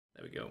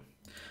There we go.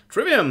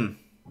 Trivium!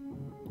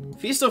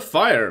 Feast of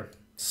Fire.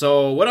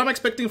 So, what I'm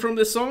expecting from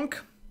this song?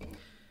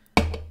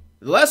 The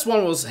last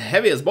one was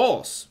heavy as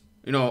balls.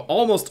 You know,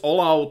 almost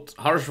all out,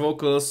 harsh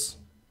vocals,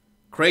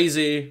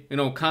 crazy, you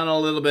know, kind of a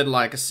little bit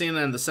like A Sin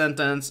and The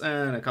Sentence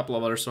and a couple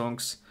of other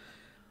songs.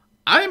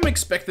 I'm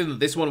expecting that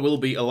this one will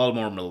be a lot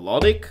more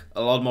melodic,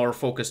 a lot more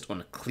focused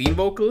on clean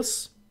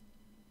vocals,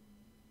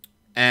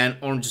 and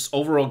on just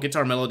overall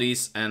guitar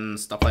melodies and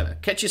stuff like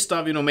that. Catchy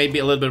stuff, you know, maybe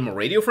a little bit more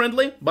radio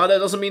friendly, but that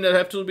doesn't mean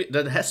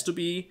that has to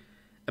be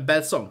a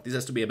bad song. This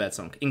has to be a bad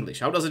song.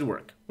 English, how does it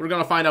work? We're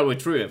gonna find out with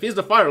Trivium. Feast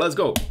of Fire, let's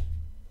go.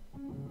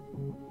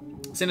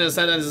 Sin and the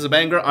Sentence is a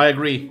banger, I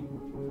agree.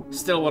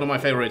 Still one of my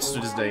favorites to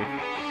this day.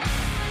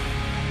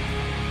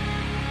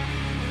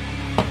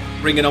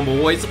 Bring it on,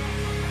 boys.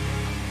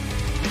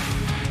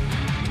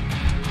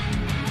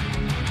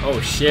 Oh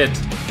shit.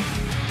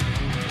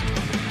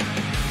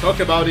 Talk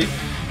about it.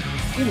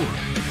 Ooh.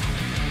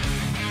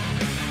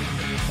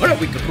 What are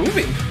we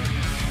grooving?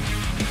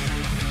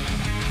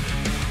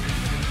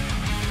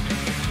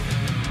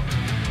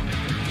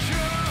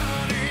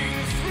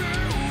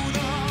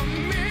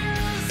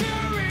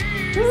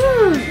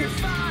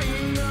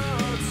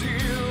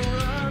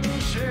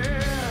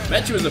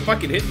 Matthew is a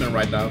fucking hitman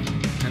right now.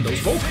 And those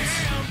vocals.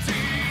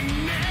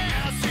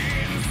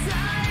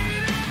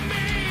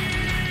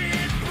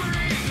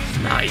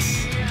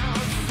 Nice.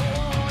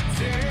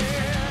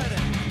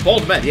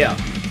 Bold man, yeah.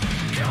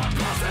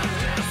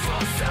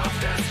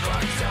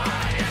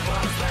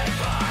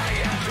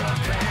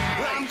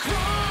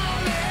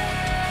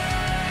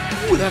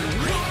 Ooh, that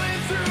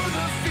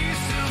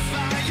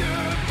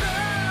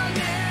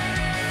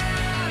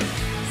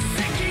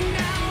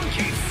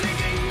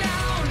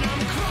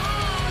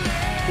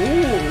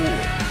ooh.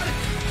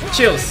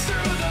 Chills.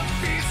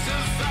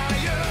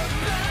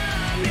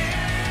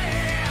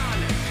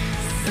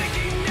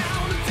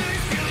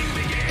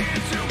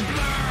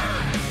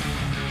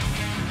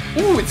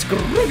 Ooh, it's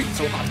grooving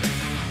so hard.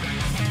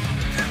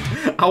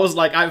 I was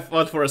like, I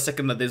thought for a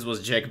second that this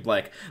was Jack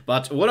Black.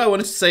 But what I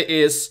wanted to say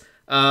is,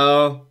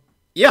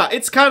 yeah,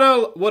 it's kind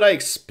of what I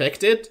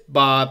expected,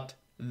 but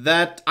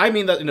that, I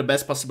mean that in the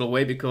best possible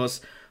way, because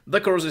the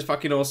chorus is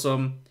fucking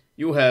awesome.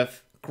 You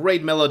have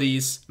great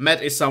melodies.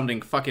 Matt is sounding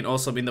fucking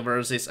awesome in the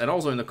verses, and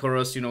also in the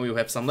chorus, you know, you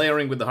have some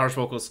layering with the harsh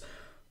vocals.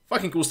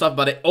 Fucking cool stuff,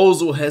 but it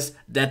also has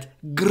that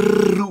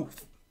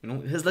groove. You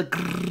know, it has that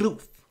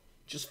groove.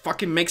 Just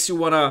fucking makes you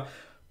wanna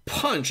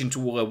punch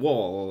into a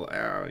wall.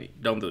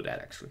 Don't do that,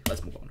 actually.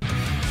 Let's move on.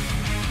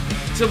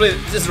 Simply,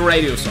 this is a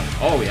radio song.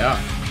 Oh, yeah.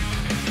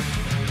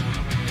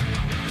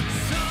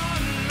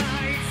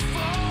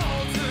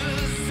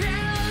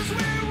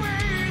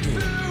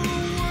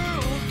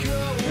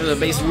 The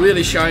bass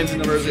really shines in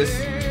the verses.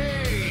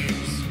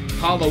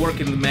 Palma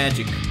working the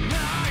magic.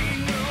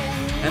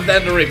 And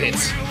then the riff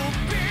hits.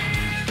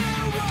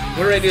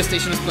 What radio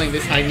station is playing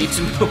this? I need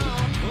to know.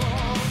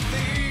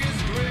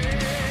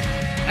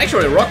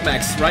 Actually, Rock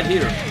Max right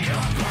here.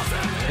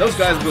 Those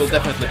guys will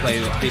definitely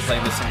be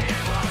playing this song.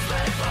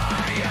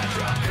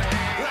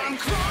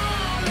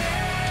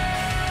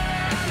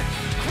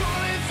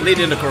 Lead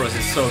in the chorus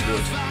is so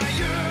good.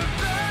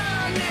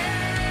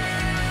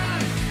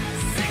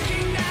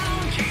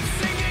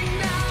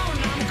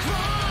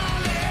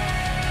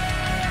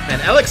 And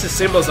Alex's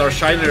cymbals are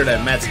shinier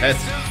than Matt's head.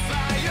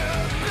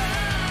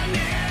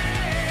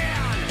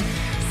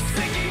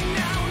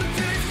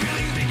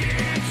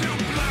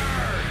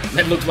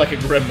 That looks like a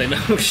gremlin.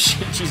 Oh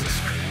shit, Jesus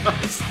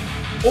Christ.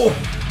 Oh!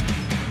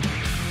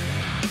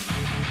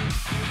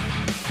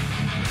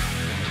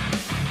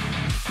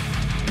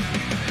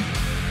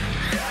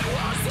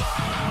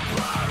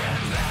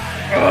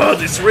 Oh,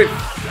 this riff!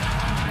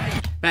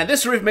 Man,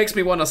 this riff makes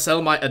me want to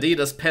sell my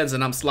Adidas pants,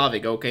 and I'm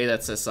Slavic, okay?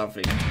 That says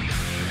something.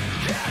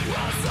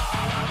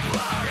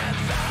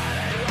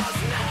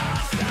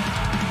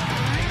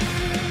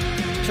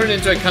 Turn it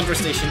into a country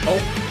station.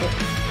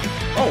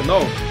 Oh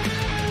no.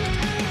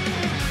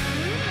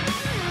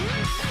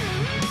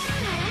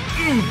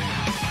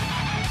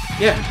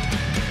 Yeah.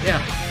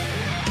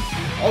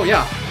 Oh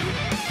yeah.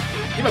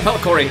 Give him hell,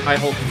 Corey. I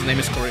hope his name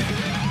is Corey.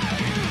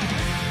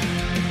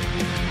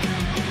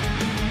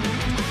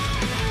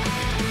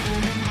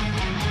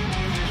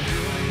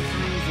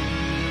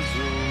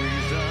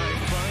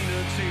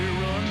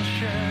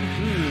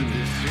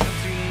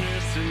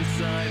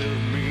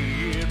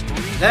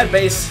 That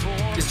bass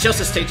is just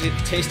as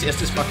tasty as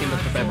this fucking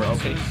Dr. Pepper.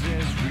 Okay.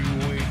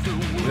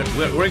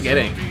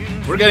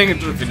 We're getting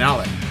into the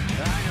finale.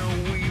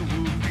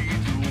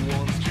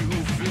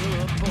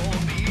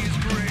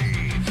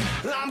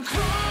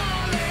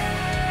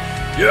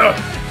 Yeah.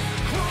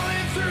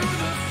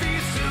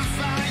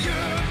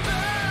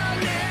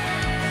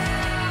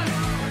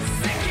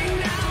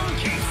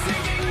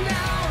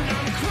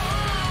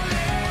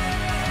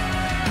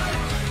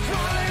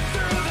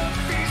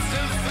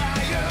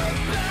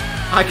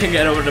 I can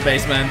get over the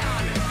bass, man.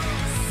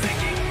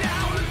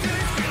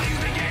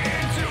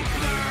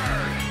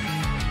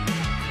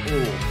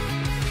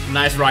 Ooh.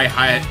 Nice right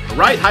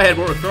hi-hat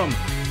work from.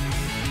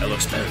 It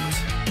looks bad.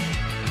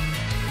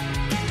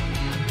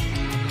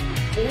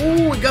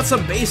 Oh, we got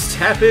some bass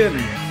tap in.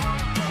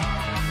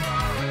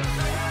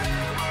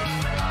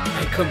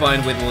 And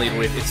combined with the lead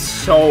riff,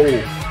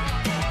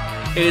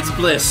 it's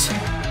bliss.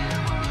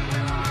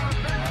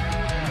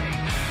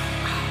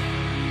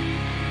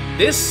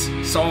 This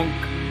song,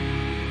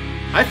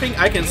 I think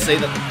I can say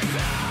that.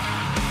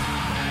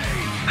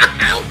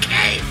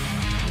 Okay.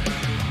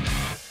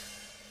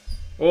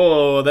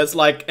 Oh, that's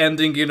like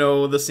ending, you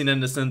know, the scene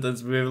and the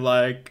sentence with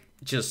like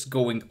just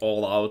going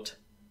all out.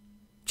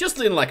 Just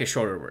in like a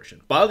shorter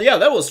version. But yeah,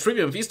 that was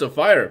Trivium Feast of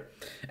Fire.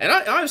 And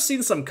I've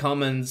seen some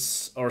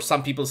comments or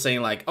some people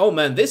saying like, oh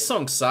man, this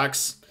song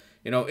sucks.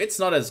 You know, it's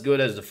not as good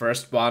as the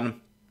first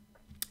one.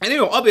 And you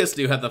know,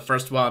 obviously you have the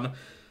first one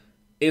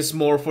is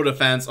more for the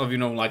fans of, you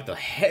know, like the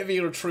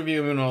heavier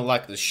Trivium, you know,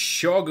 like the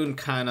Shogun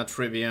kind of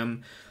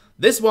Trivium.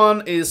 This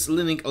one is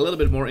leaning a little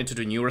bit more into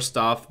the newer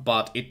stuff,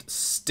 but it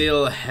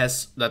still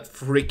has that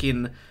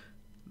freaking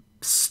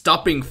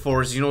stopping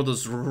force. You know,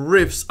 those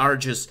riffs are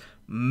just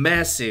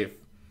massive.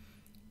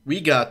 We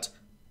got...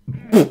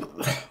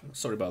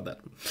 Sorry about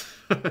that.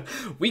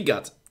 We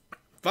got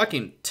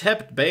fucking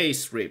tapped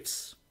bass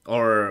riffs,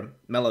 or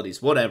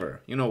melodies,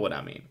 whatever. You know what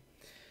I mean.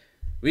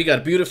 We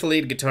got beautiful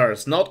lead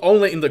guitars, not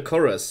only in the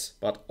chorus,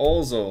 but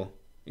also,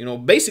 you know,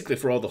 basically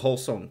throughout the whole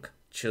song.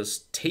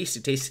 Just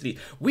tasty.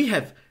 We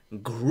have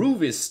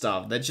groovy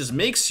stuff that just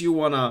makes you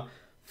wanna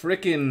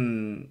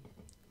freaking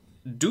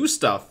do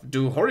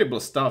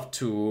horrible stuff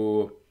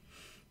to,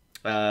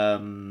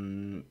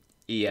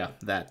 yeah,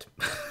 that.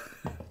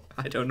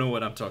 I don't know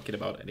what I'm talking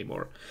about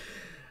anymore.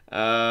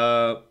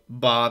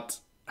 But,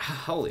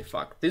 holy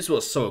fuck, this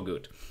was so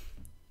good.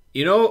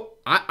 You know,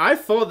 I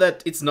thought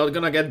that it's not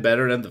gonna get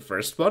better than the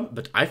first one,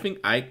 but I think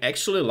I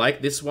actually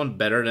like this one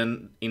better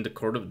than in the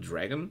Court of the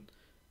Dragon.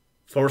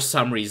 For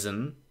some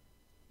reason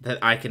that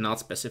I cannot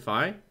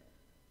specify.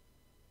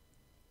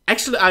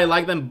 Actually, I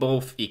like them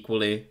both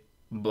equally,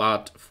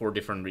 but for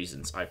different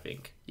reasons, I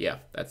think. Yeah,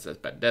 that's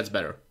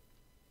better.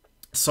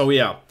 So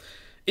yeah,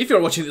 if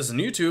you're watching this on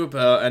YouTube,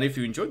 and if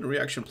you enjoyed the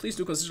reaction, please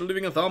do consider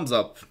leaving a thumbs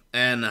up.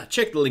 And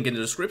check the link in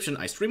the description.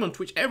 I stream on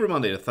Twitch every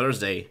Monday to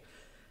Thursday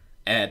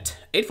at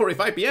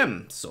 8:45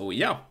 PM. So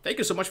yeah, thank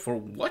you so much for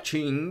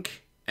watching,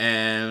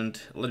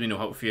 and let me know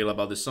how you feel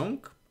about this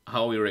song,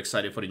 how you're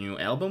excited for the new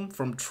album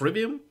from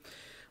Trivium.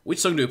 Which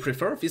song do you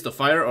prefer, Feast of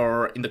Fire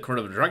or In the Court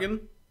of the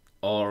Dragon?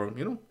 Or,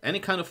 you know, any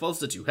kind of thoughts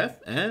that you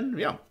have. And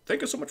yeah,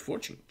 thank you so much for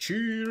watching.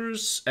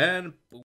 Cheers, and boom.